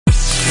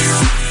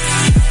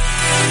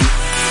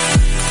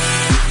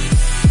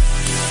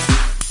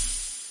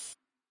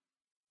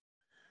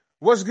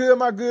What's good,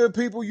 my good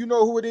people? You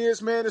know who it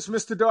is, man. It's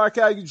Mr. Dark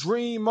Eye, your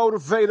dream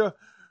motivator.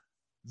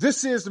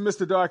 This is the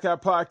Mr. Dark Eye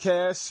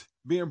podcast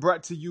being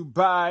brought to you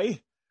by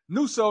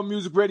New Soul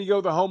Music Radio,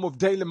 the home of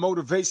daily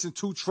motivation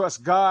to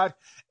trust God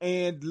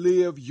and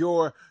live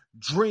your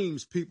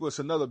dreams, people. It's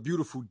another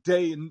beautiful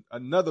day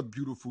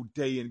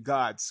in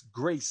God's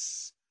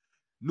grace.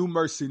 New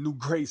mercy, new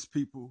grace,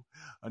 people.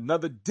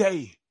 Another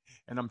day.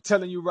 And I'm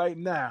telling you right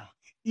now,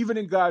 even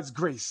in God's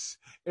grace,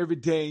 every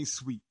day ain't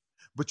sweet.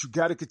 But you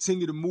got to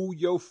continue to move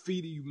your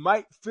feet. You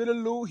might feel a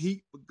little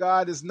heat, but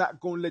God is not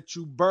going to let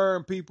you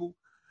burn, people.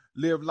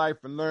 Live life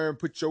and learn.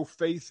 Put your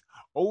faith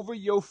over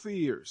your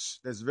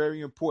fears. That's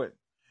very important.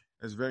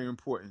 That's very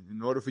important.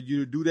 In order for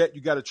you to do that,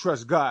 you got to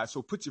trust God.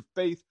 So put your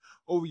faith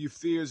over your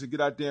fears and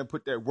get out there and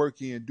put that work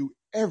in. Do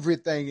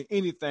everything and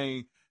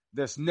anything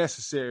that's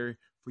necessary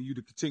for you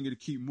to continue to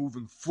keep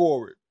moving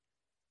forward.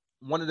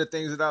 One of the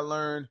things that I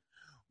learned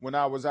when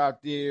I was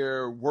out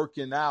there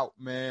working out,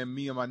 man,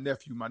 me and my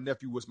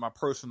nephew was my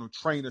personal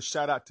trainer.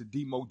 Shout out to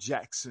Demo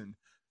Jackson,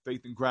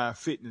 Faith and Grind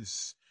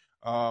Fitness,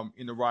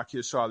 in the Rock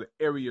Hill, Charlotte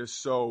area.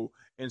 So,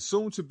 and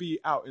soon to be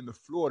out in the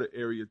Florida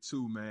area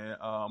too, man.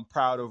 I'm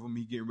proud of him.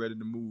 He getting ready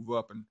to move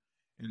up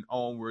and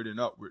onward and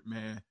upward,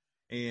 man.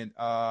 And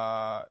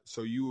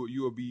so you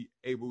will be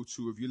able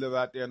to, if you live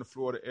out there in the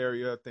Florida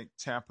area, I think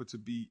Tampa to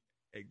be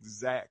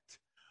exact,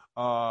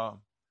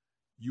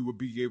 you will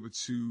be able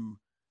to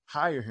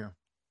hire him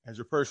as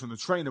your personal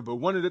trainer. But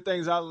one of the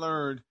things I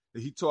learned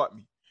that he taught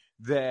me,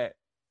 that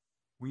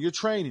when you're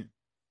training,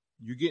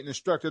 you're getting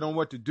instructed on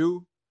what to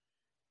do.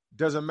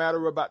 Doesn't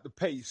matter about the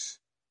pace,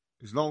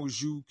 as long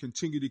as you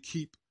continue to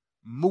keep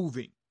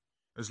moving.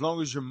 As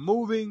long as you're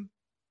moving,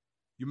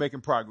 you're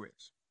making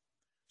progress.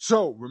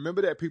 So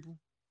remember that, people.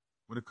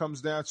 When it comes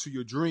down to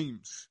your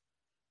dreams,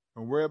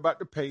 don't worry about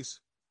the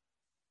pace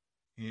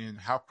and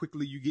how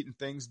quickly you're getting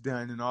things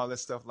done and all that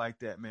stuff like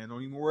that, man.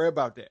 Don't even worry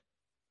about that.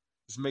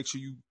 Just make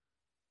sure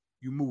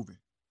you're moving.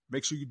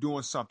 Make sure you're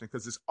doing something,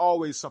 because there's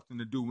always something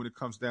to do when it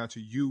comes down to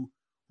you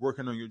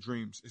working on your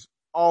dreams. It's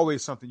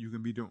always something you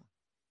can be doing.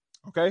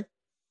 Okay?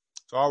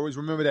 So always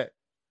remember that.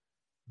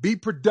 Be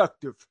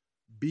productive.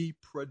 Be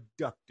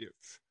productive.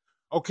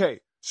 Okay,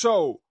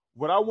 so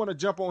what I want to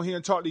jump on here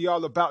and talk to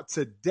y'all about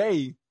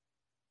today,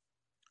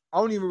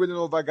 I don't even really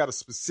know if I got a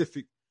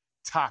specific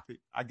topic.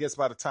 I guess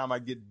by the time I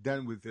get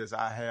done with this,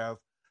 I have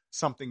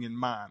something in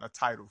mind, a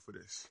title for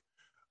this.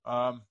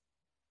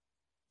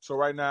 So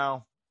right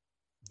now,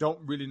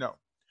 don't really know.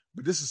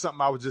 But this is something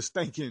I was just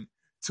thinking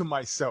to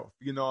myself,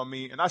 you know what I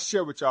mean? And I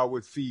share with y'all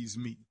what feeds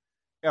me,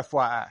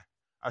 FYI.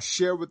 I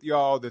share with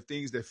y'all the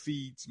things that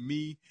feeds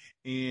me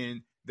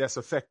and that's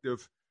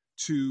effective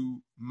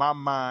to my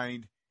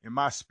mind and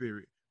my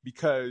spirit.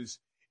 Because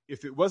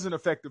if it wasn't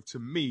effective to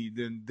me,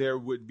 then there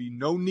would be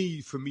no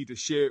need for me to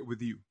share it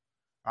with you.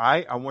 All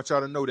right? I want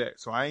y'all to know that.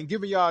 So I ain't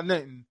giving y'all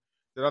nothing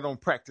that I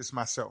don't practice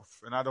myself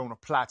and I don't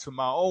apply to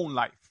my own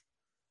life.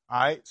 All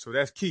right? So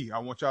that's key. I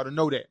want y'all to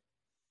know that.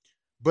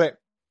 But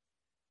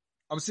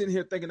I'm sitting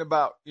here thinking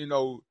about,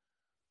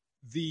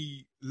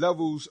 the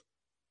levels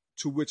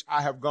to which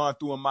I have gone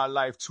through in my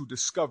life to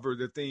discover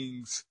the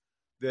things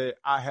that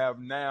I have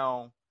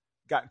now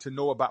gotten to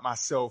know about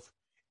myself.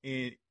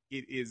 And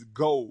it is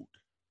gold,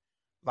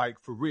 like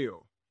for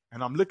real.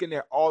 And I'm looking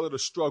at all of the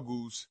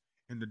struggles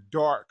and the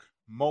dark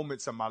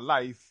moments of my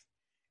life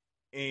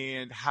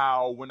and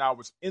how when I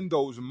was in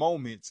those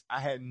moments, I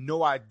had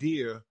no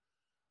idea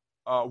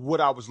what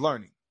I was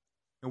learning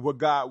and what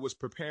God was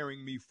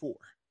preparing me for.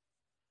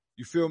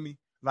 You feel me?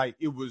 Like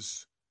it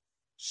was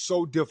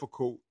so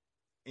difficult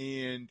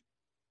and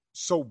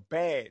so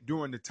bad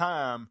during the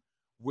time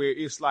where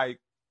it's like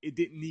it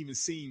didn't even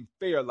seem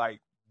fair,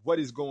 like what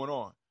is going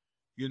on,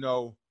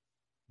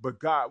 but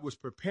God was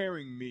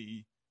preparing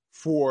me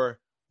for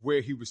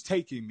where he was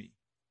taking me.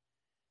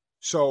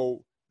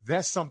 So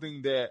that's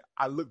something that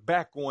I look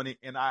back on it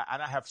and I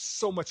have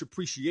so much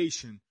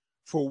appreciation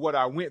for what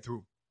I went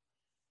through.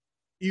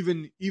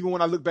 Even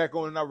when I look back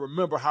on it and I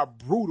remember how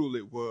brutal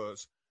it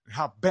was and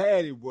how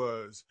bad it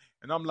was.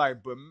 And I'm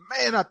like, but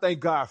man, I thank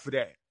God for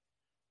that.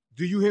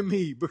 Do you hear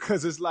me?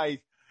 Because it's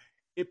like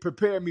it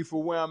prepared me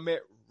for where I'm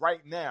at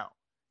right now.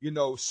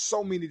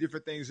 So many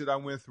different things that I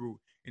went through,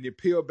 and it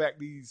peeled back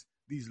these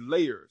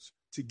layers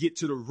to get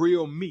to the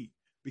real me,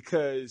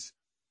 because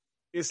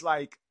it's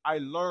like I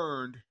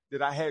learned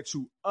that I had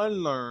to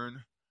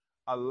unlearn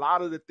a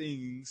lot of the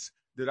things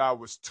that I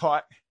was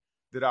taught,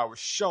 that I was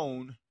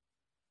shown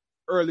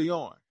early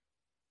on,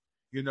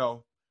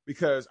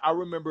 because I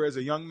remember as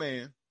a young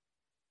man,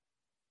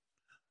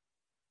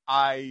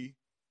 I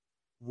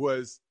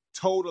was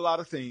told a lot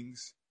of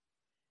things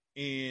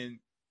and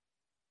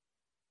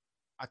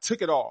I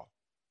took it all.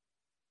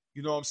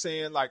 You know what I'm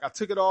saying? Like I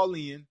took it all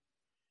in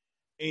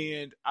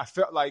and I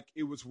felt like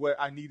it was what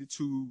I needed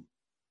to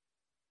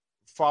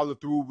follow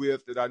through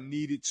with, that I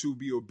needed to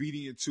be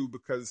obedient to,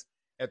 because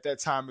at that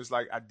time it's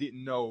like I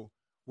didn't know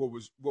what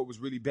was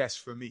really best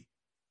for me.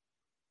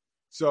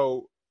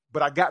 So,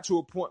 but I got to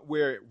a point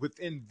where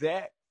within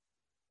that,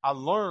 I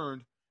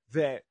learned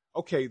that,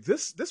 okay,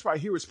 this right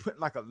here is putting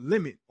like a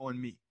limit on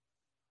me.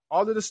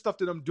 All of the stuff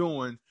that I'm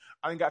doing,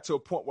 I done got to a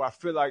point where I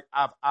feel like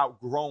I've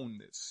outgrown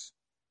this.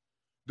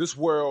 This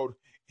world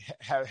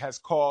has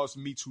caused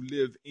me to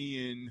live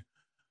in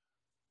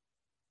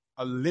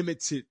a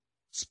limited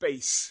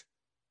space.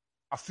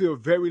 I feel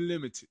very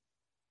limited.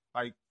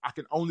 Like I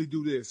can only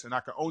do this and I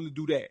can only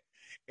do that.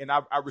 And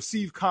I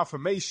received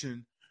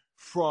confirmation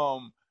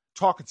from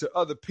talking to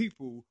other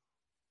people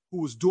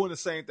who was doing the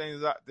same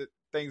things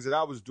that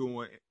I was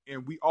doing,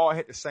 and we all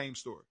had the same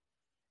story.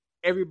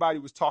 Everybody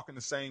was talking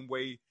the same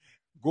way,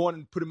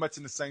 going pretty much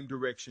in the same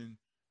direction,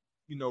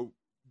 you know,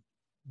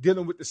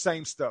 dealing with the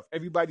same stuff.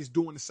 Everybody's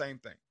doing the same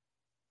thing,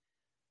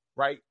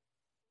 right?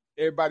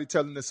 Everybody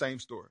telling the same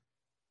story.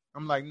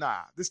 I'm like,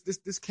 nah,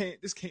 this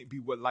can't be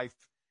what life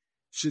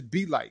should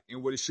be like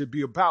and what it should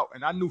be about.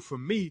 And I knew for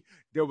me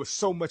there was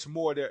so much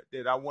more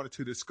that I wanted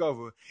to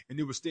discover, and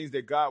there was things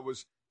that God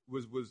was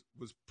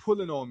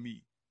pulling on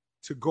me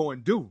to go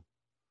and do.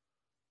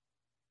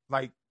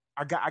 Like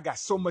I got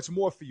so much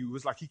more for you. It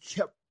was like he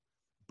kept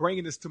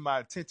bringing this to my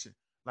attention.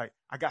 Like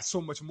I got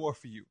so much more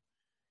for you,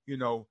 you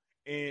know.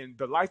 And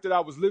the life that I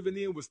was living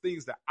in was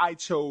things that I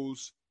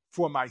chose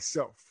for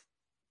myself,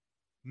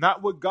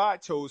 not what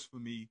God chose for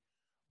me,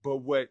 but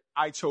what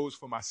I chose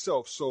for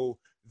myself. So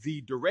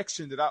the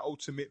direction that I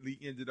ultimately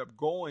ended up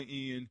going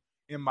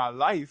in my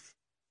life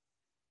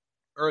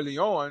early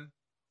on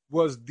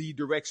was the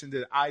direction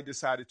that I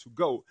decided to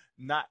go,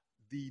 not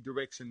the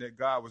direction that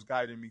God was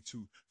guiding me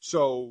to.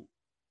 So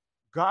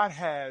God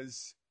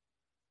has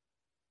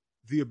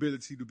the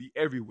ability to be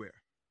everywhere,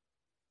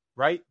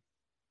 right?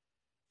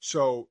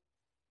 So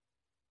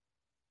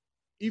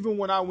even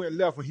when I went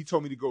left, when he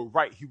told me to go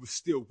right, he was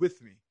still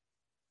with me,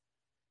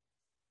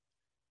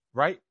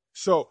 right?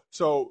 So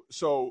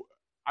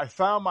I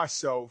found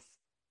myself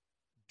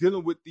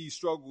dealing with these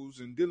struggles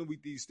and dealing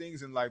with these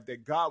things in life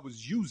that God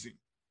was using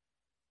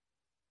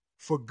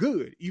for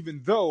good,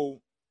 even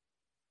though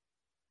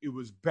it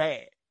was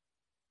bad,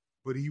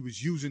 but he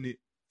was using it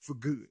for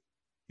good.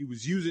 He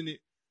was using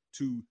it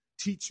to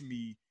teach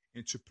me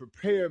and to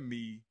prepare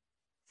me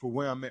for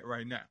where I'm at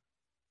right now.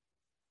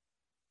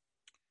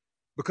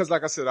 Because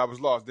like I said, I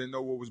was lost, didn't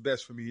know what was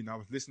best for me, and I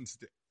was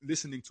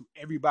listening to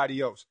everybody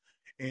else.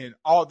 And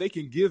all they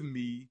can give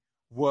me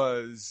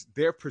was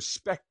their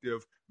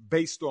perspective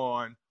based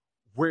on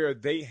where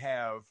they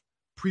have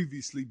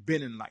previously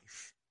been in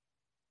life.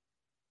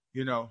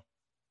 You know,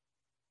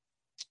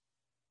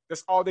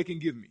 that's all they can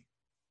give me,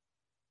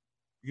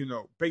 you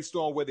know, based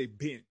on where they've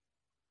been.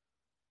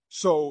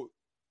 So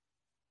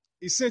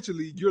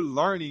essentially, you're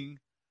learning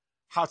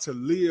how to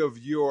live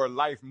your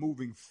life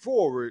moving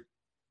forward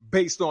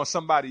based on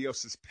somebody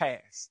else's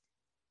past.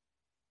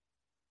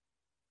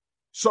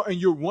 So, and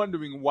you're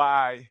wondering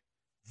why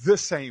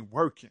this ain't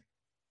working.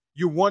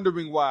 You're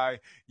wondering why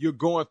you're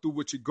going through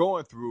what you're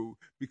going through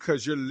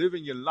because you're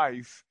living your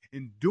life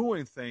and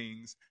doing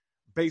things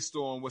based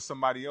on what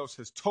somebody else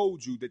has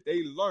told you that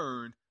they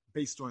learned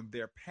based on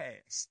their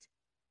past.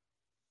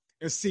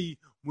 And see,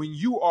 when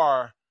you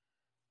are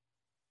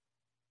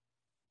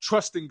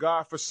trusting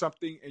God for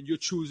something and you're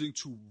choosing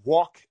to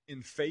walk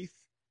in faith,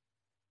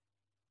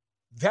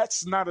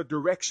 that's not a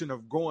direction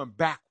of going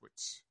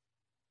backwards.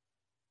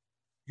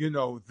 You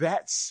know,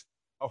 that's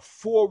a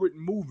forward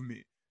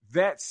movement.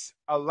 That's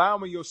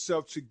allowing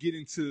yourself to get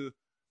into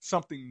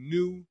something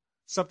new,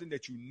 something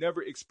that you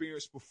never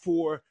experienced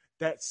before.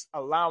 That's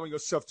allowing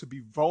yourself to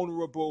be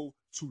vulnerable,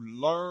 to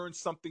learn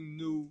something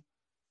new,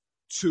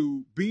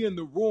 to be in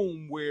the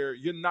room where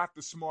you're not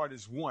the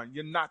smartest one.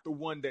 You're not the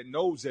one that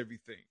knows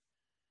everything.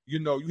 You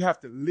know, you have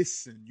to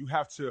listen. You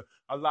have to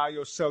allow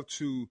yourself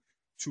to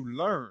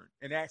learn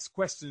and ask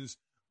questions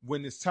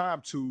when it's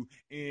time to,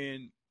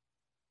 and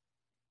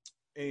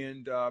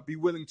be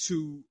willing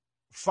to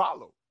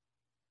follow,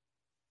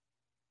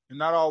 and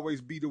not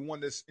always be the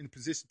one that's in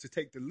position to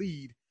take the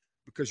lead,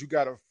 because you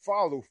got to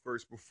follow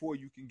first before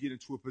you can get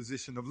into a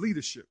position of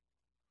leadership.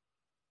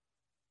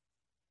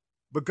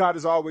 But God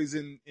is always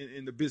in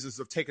the business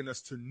of taking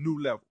us to new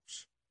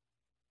levels.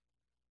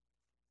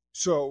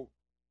 So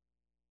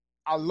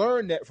I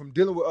learned that from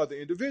dealing with other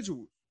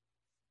individuals.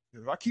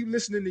 If I keep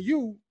listening to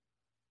you,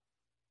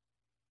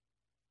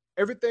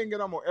 everything that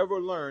I'm going to ever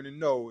learn and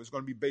know is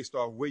going to be based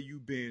off where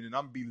you've been, and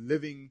I'm going to be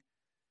living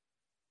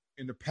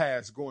in the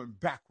past, going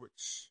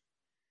backwards,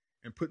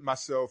 and putting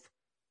myself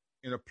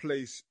in a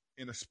place,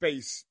 in a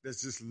space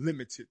that's just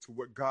limited to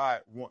what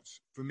God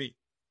wants for me.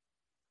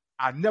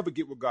 I never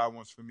get what God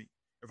wants for me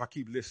if I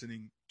keep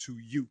listening to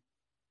you,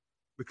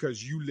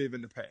 because you live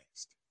in the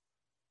past.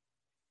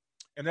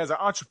 And as an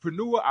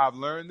entrepreneur, I've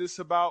learned this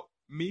about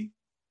me,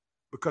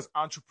 because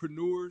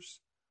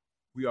entrepreneurs,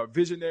 we are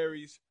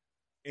visionaries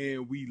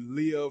and we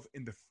live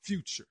in the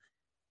future.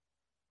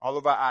 All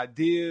of our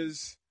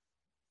ideas,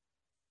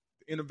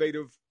 the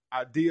innovative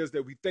ideas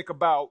that we think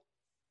about,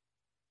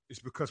 is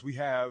because we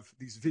have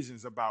these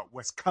visions about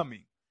what's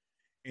coming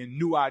and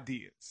new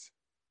ideas.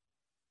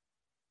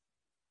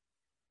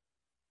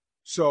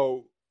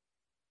 So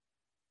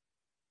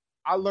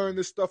I learned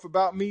this stuff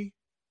about me,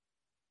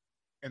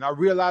 and I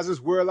realized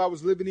this world I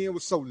was living in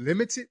was so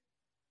limited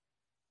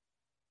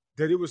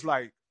that it was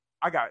like,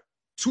 I got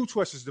two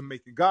choices to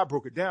make, and God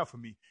broke it down for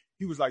me.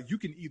 He was like, you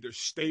can either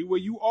stay where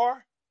you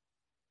are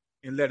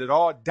and let it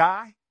all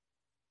die,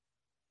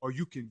 or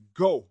you can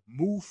go,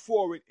 move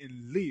forward,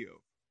 and live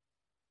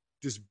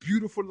this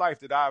beautiful life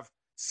that I've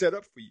set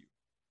up for you.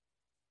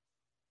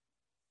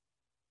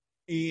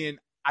 And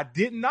I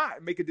did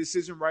not make a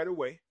decision right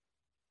away.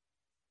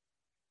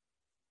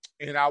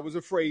 And I was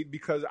afraid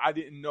because I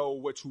didn't know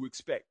what to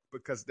expect,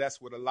 because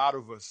that's what a lot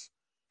of us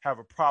have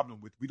a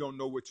problem with. We don't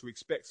know what to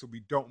expect, so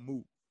we don't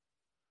move.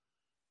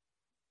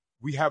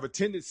 We have a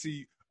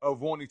tendency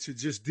of wanting to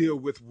just deal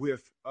with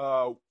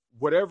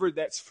whatever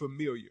that's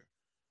familiar,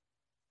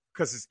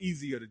 because it's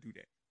easier to do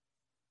that.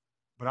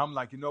 But I'm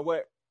like, you know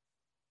what?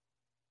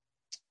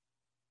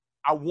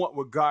 I want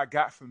what God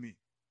got for me.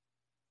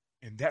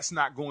 And that's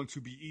not going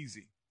to be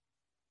easy.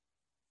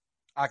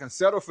 I can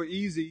settle for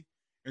easy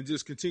and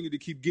just continue to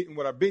keep getting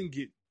what I've been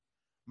getting.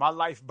 My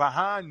life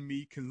behind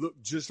me can look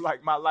just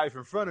like my life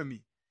in front of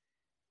me.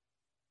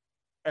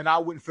 And I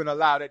wouldn't finna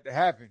allow that to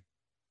happen.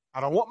 I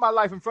don't want my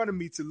life in front of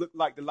me to look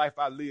like the life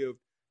I lived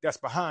that's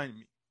behind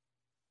me.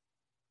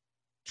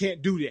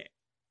 Can't do that.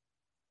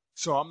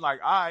 So I'm like,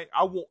 all right,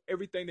 I want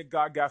everything that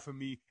God got for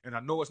me, and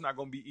I know it's not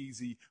going to be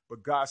easy,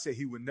 but God said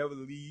he would never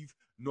leave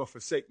nor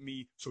forsake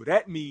me. So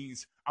that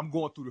means I'm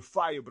going through the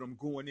fire, but I'm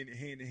going in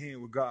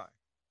hand with God.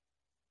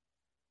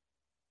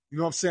 You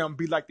know what I'm saying? I'm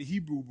be like the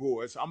Hebrew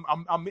boys.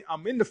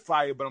 I'm in the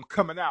fire, but I'm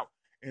coming out,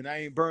 and I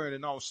ain't burning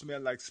and I don't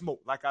smell like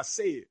smoke. Like I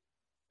said,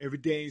 every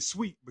day ain't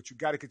sweet, but you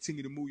got to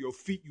continue to move your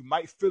feet. You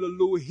might feel a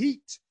little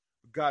heat,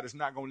 but God is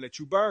not going to let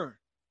you burn.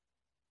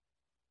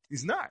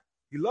 He's not.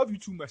 He loves you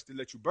too much to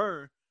let you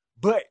burn,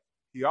 but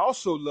he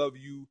also loves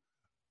you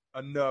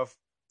enough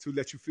to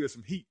let you feel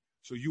some heat.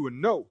 So you will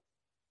know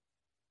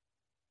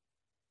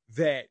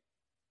that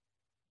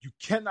you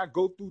cannot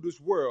go through this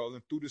world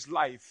and through this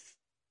life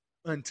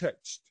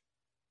untouched.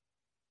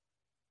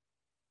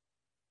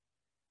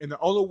 And the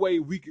only way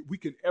we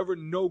can ever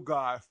know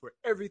God for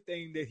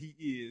everything that he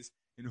is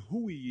and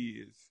who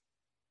he is,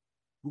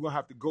 we're going to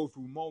have to go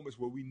through moments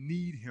where we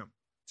need him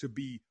to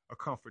be a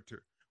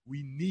comforter.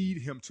 We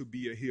need him to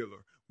be a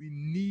healer. We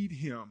need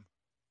him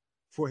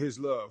for his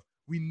love.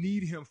 We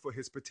need him for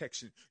his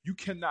protection. You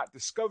cannot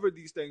discover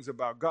these things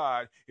about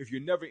God if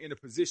you're never in a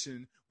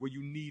position where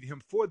you need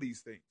him for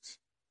these things.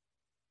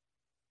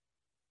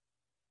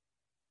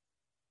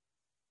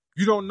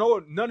 You don't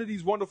know none of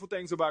these wonderful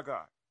things about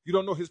God. You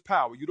don't know his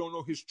power. You don't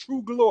know his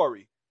true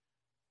glory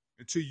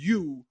until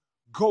you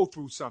go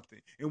through something.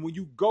 And when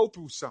you go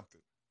through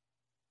something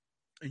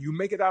and you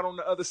make it out on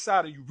the other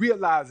side and you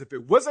realize if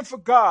it wasn't for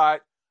God,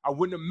 I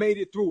wouldn't have made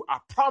it through. I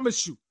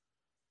promise you,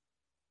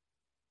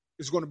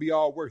 it's going to be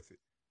all worth it.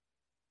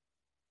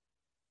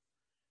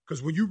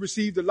 Because when you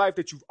receive the life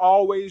that you've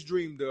always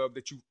dreamed of,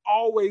 that you've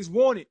always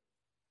wanted,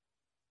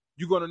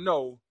 you're going to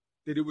know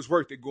that it was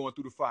worth it going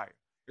through the fire.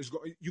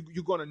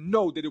 You're going to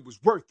know that it was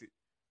worth it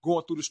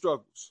going through the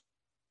struggles.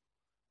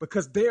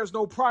 Because there's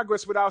no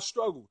progress without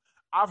struggle.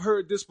 I've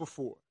heard this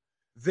before,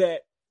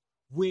 that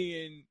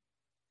when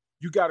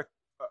you got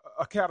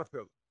a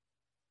caterpillar,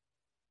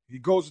 he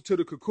goes into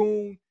the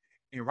cocoon,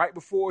 and right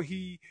before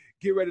he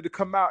get ready to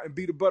come out and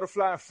be the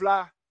butterfly and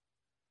fly,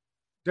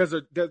 there's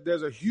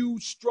a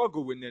huge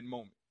struggle in that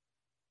moment.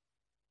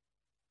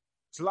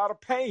 It's a lot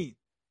of pain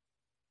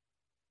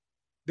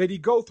that he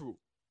go through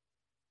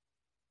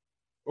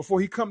before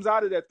he comes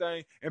out of that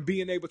thing and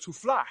being able to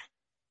fly.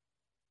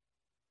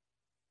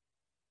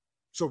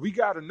 So we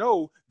got to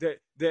know that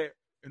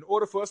in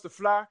order for us to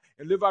fly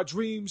and live our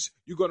dreams,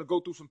 you're going to go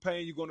through some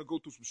pain. You're going to go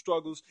through some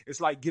struggles.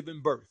 It's like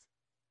giving birth.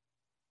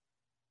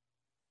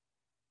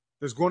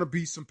 There's going to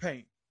be some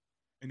pain,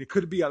 and it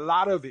could be a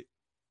lot of it.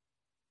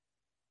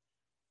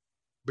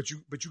 But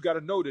you got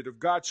to know that if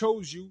God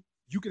chose you,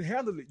 you can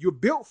handle it. You're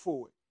built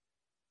for it.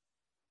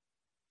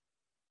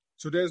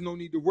 So there's no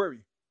need to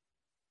worry.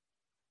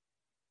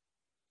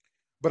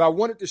 But I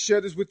wanted to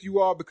share this with you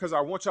all because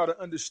I want y'all to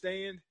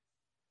understand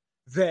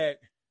that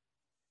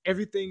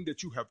everything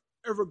that you have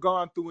ever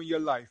gone through in your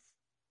life,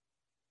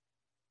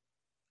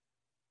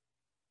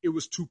 it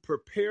was to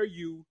prepare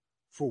you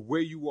for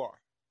where you are.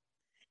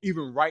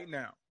 Even right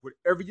now,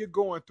 whatever you're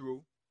going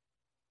through,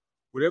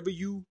 whatever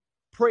you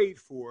prayed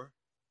for,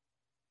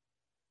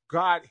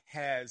 God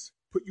has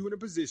put you in a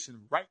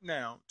position right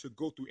now to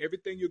go through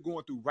everything you're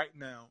going through right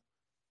now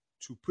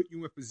to put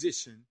you in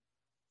position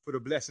for the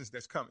blessings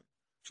that's coming.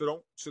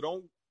 So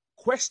don't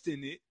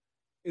question it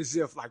as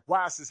if like,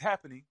 why is this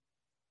happening?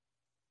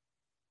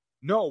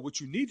 No, what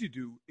you need to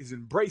do is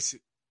embrace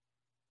it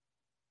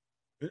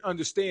and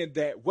understand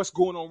that what's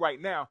going on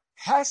right now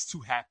has to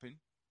happen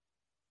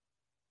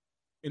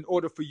in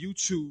order for you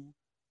to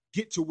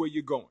get to where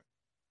you're going.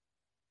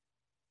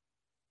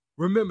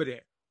 Remember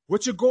that.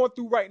 What you're going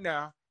through right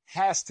now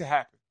has to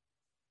happen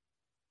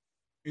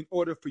in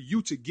order for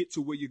you to get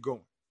to where you're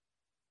going.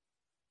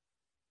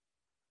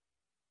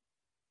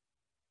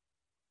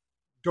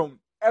 Don't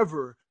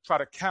ever try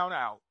to count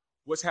out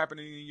what's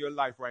happening in your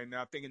life right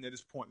now thinking that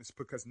it's pointless,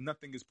 because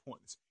nothing is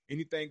pointless.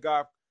 Anything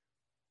God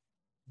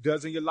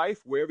does in your life,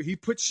 wherever he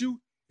puts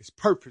you, is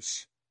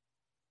purpose.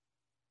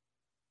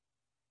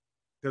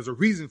 There's a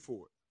reason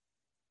for it.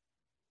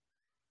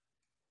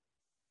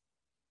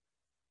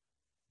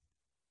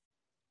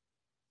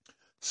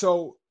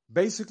 So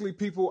basically,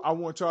 people, I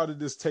want y'all to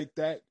just take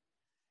that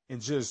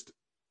and just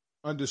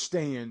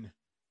understand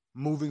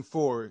moving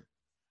forward.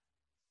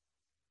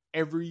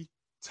 Every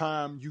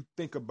time you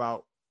think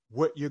about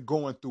what you're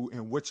going through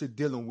and what you're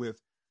dealing with,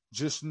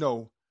 just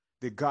know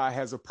that God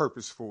has a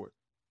purpose for it.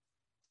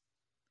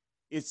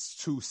 It's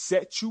to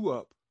set you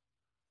up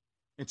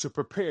and to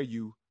prepare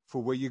you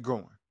for where you're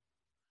going.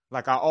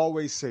 Like I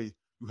always say,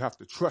 you have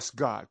to trust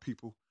God,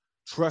 people.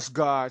 Trust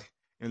God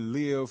and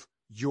live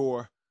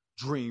your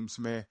dreams,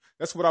 man.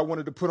 That's what I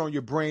wanted to put on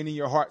your brain and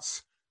your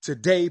hearts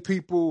today,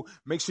 people.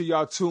 Make sure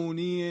y'all tune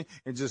in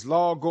and just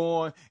log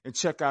on and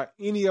check out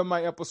any of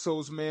my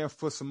episodes, man,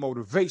 for some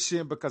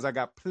motivation, because I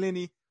got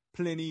plenty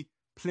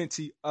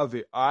of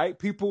it. All right,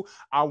 people,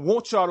 I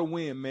want y'all to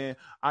win, man.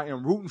 I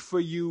am rooting for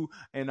you,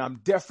 and I'm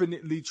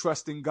definitely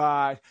trusting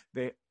God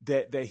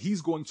that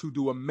he's going to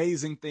do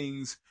amazing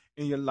things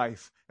in your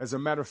life. As a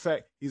matter of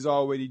fact, he's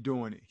already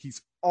doing it.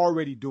 He's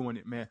already doing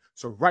it, man.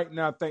 So right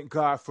now, thank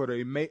God for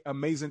the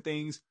amazing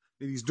things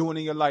that he's doing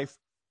in your life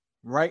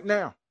right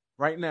now,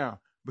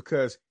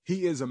 because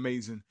he is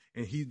amazing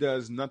and he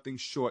does nothing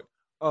short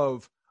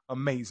of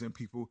amazing,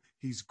 people.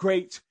 He's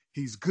great.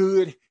 He's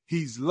good.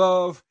 He's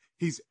love.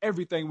 He's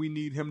everything we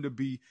need him to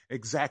be,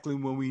 exactly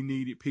when we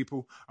need it,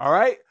 people. All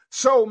right.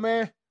 So,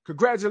 man,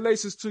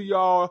 congratulations to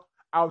y'all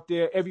out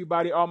there,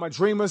 everybody, all my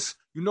dreamers.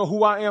 You know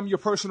who I am, your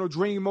personal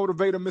dream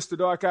motivator, Mr.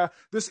 Dark Eye.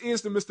 This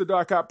is the Mr.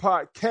 Dark Eye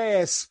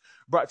Podcast,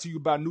 brought to you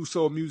by New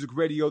Soul Music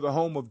Radio, the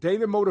home of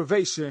daily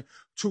motivation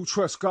to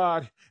trust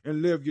God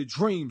and live your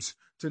dreams.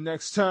 Till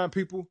next time,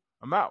 people,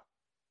 I'm out.